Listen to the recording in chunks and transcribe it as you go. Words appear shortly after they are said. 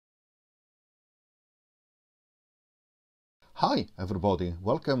Hi everybody,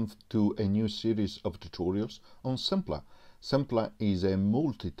 welcome to a new series of tutorials on Samplr. Samplr is a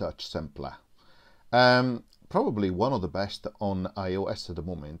multi-touch sampler. Probably one of the best on iOS at the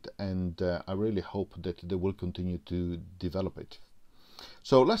moment, and I really hope that they will continue to develop it.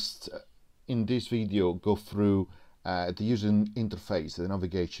 So let's, in this video, go through the user interface, the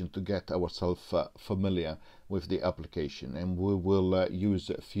navigation, to get ourselves familiar with the application, and we will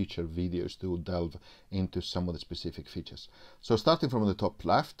use future videos to delve into some of the specific features. So starting from the top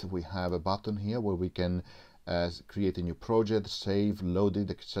left, we have a button here where we can create a new project, save, load it,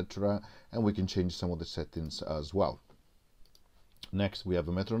 etc., and we can change some of the settings as well. Next we have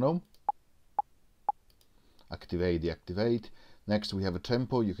a metronome, activate, deactivate. Next we have a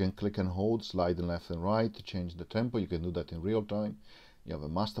tempo. You can click and hold, slide left and right to change the tempo. You can do that in real time. You have a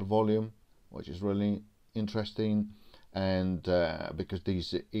master volume, which is really interesting, and because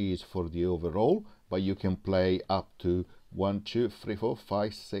this is for the overall, but you can play up to 1, 2, 3, 4,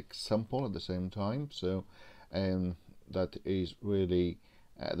 5, 6 samples at the same time. So that is really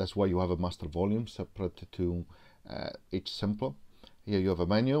that's why you have a master volume separate to each sample. Here you have a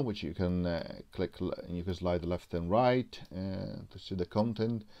menu which you can click and you can slide left and right to see the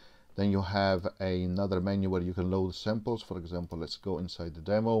content. Then you have another menu where you can load samples. For example, let's go inside the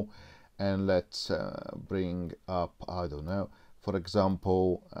demo and let's bring up, I don't know, for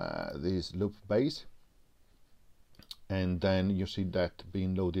example, this loop bass, and then you see that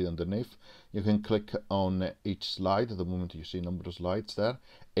being loaded underneath. You can click on each slide. At the moment you see a number of slides there,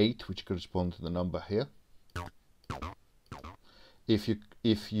 8, which correspond to the number here.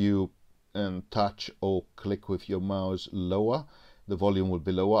 If you touch or click with your mouse lower, the volume will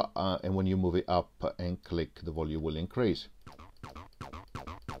be lower, and when you move it up and click, the volume will increase.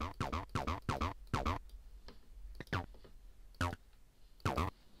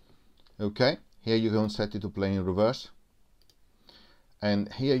 Okay, here you can set it to play in reverse,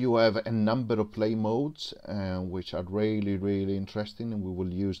 and here you have a number of play modes which are really interesting, and we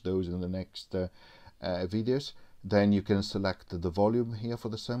will use those in the next videos. Then you can select the volume here for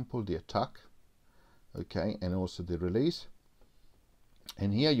the sample, the attack, okay, and also the release.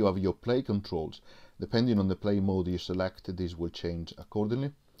 And here you have your play controls. Depending on the play mode you select, this will change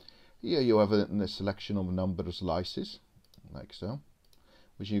accordingly. Here you have a selection of number of slices, like so,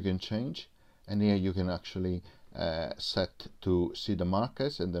 which you can change. And here you can actually set to see the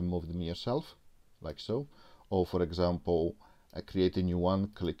markers and then move them yourself, like so. Or for example, create a new one,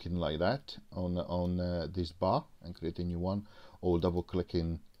 clicking like that on this bar and create a new one, or double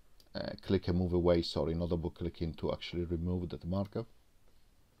clicking, click and move away, sorry, not double clicking to actually remove that marker.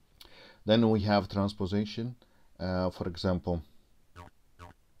 Then we have transposition, for example,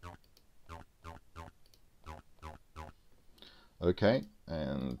 okay,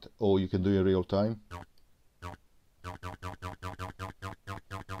 and or you can do it real time.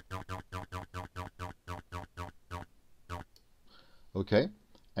 Okay,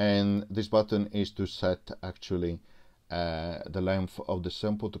 and this button is to set actually the length of the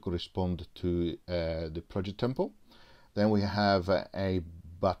sample to correspond to the project tempo. Then we have a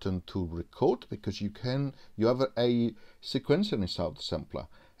button to record, because you have a sequencer inside the sampler,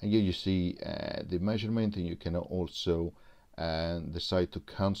 and here you see the measurement, and you can also decide to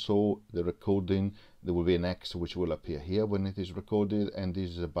cancel the recording. There will be an X which will appear here when it is recorded, and this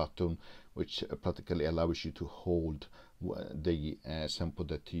is a button which practically allows you to hold the sample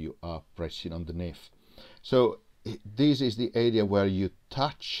that you are pressing underneath. So this is the area where you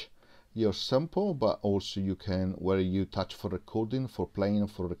touch your sample, but also you can where you touch for recording, for playing,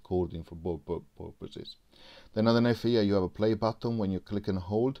 for recording, for both purposes. Then underneath here you have a play button. When you click and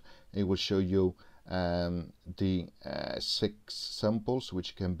hold, it will show you the 6 samples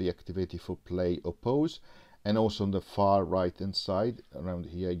which can be activated for play or pause. And also on the far right hand side around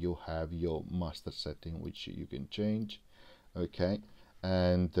here you have your master setting, which you can change, okay,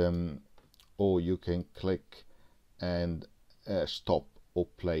 and or you can click and stop or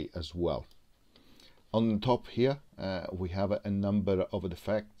play as well. On the top here we have a number of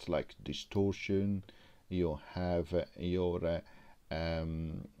effects like distortion. You have your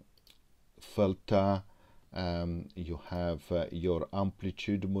filter, you have your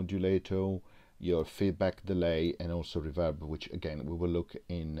amplitude modulator, your feedback delay, and also reverb, which again we will look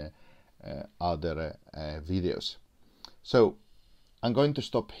in other videos. So I'm going to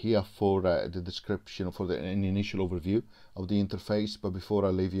stop here for the description, for an initial overview of the interface. But before I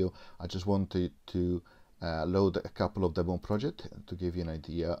leave you, I just wanted to load a couple of demo projects to give you an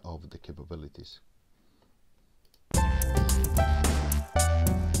idea of the capabilities.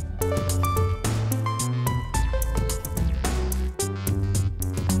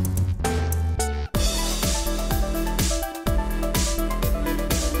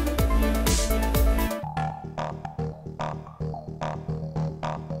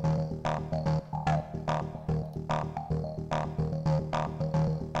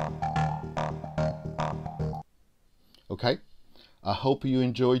 Okay, I hope you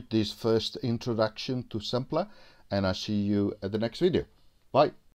enjoyed this first introduction to Samplr, and I see you at the next video. Bye.